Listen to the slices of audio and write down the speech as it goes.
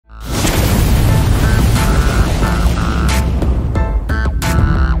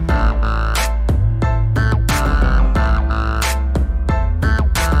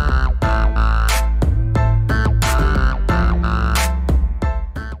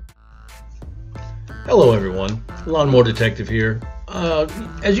Hello everyone, Lawnmower Detective here.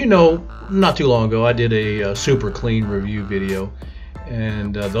 As you know, not too long ago I did a Superclean review video,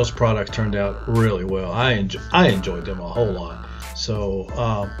 and those products turned out really well. I enjoyed them a whole lot. So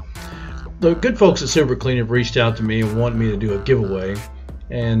the good folks at Superclean have reached out to me and want me to do a giveaway,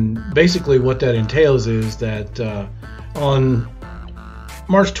 and basically what that entails is that on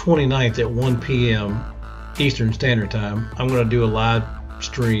March 29th at 1 p.m. Eastern Standard Time, I'm going to do a live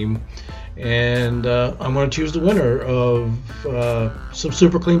stream, and I'm going to choose the winner of some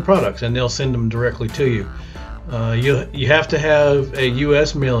Superclean products, and they'll send them directly to you. You have to have a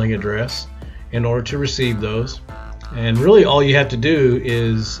U.S. mailing address in order to receive those, and really all you have to do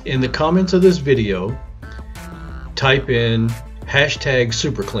is in the comments of this video type in hashtag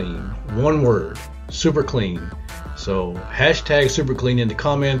Superclean, one word, Superclean. So hashtag Superclean in the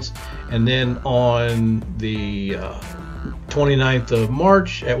comments, and then on the 29th of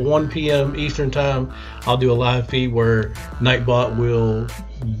March at 1 p.m. Eastern Time, I'll do a live feed where Nightbot will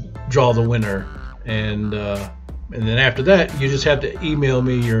draw the winner, and then after that you just have to email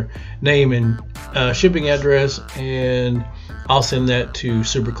me your name and shipping address, and I'll send that to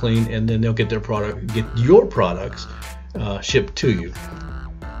Superclean, and then they'll get your products shipped to you.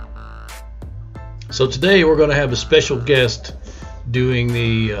 So today we're going to have a special guest doing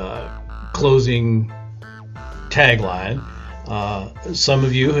the closing tagline. Some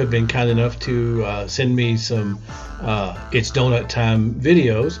of you have been kind enough to send me some It's Donut Time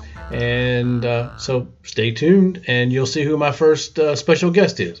videos, and so stay tuned and you'll see who my first special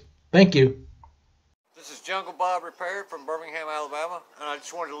guest is. Thank you. This is Jungle Bob Repair from Birmingham, Alabama, and I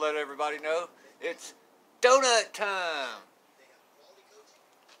just wanted to let everybody know it's donut time.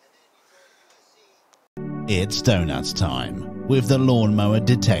 It's Donuts Time with the Lawnmower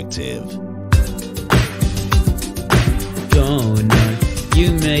Detective. Donut,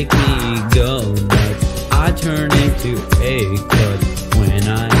 you make me go nuts. I turn into a cut when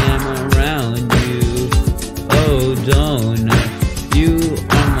I am around you. Oh, donut, you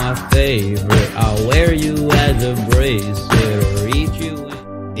are my favorite. I'll wear you as a bracelet or eat you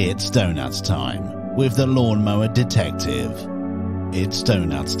in. It's Donuts Time with the Lawnmower Detective. It's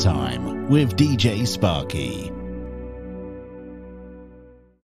Donuts Time with DJ Sparky.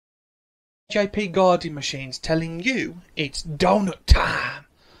 JP Garden Machines telling you it's donut time.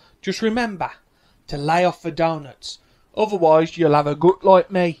 Just remember to lay off the donuts, otherwise you'll have a gut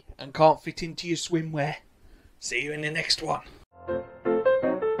like me and can't fit into your swimwear. See you in the next one.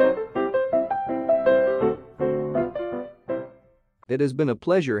 It has been a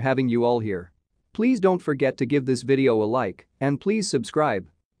pleasure having you all here. Please don't forget to give this video a like, and please subscribe.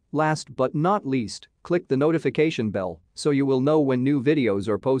 Last but not least, click the notification bell so you will know when new videos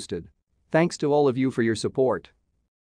are posted. Thanks to all of you for your support.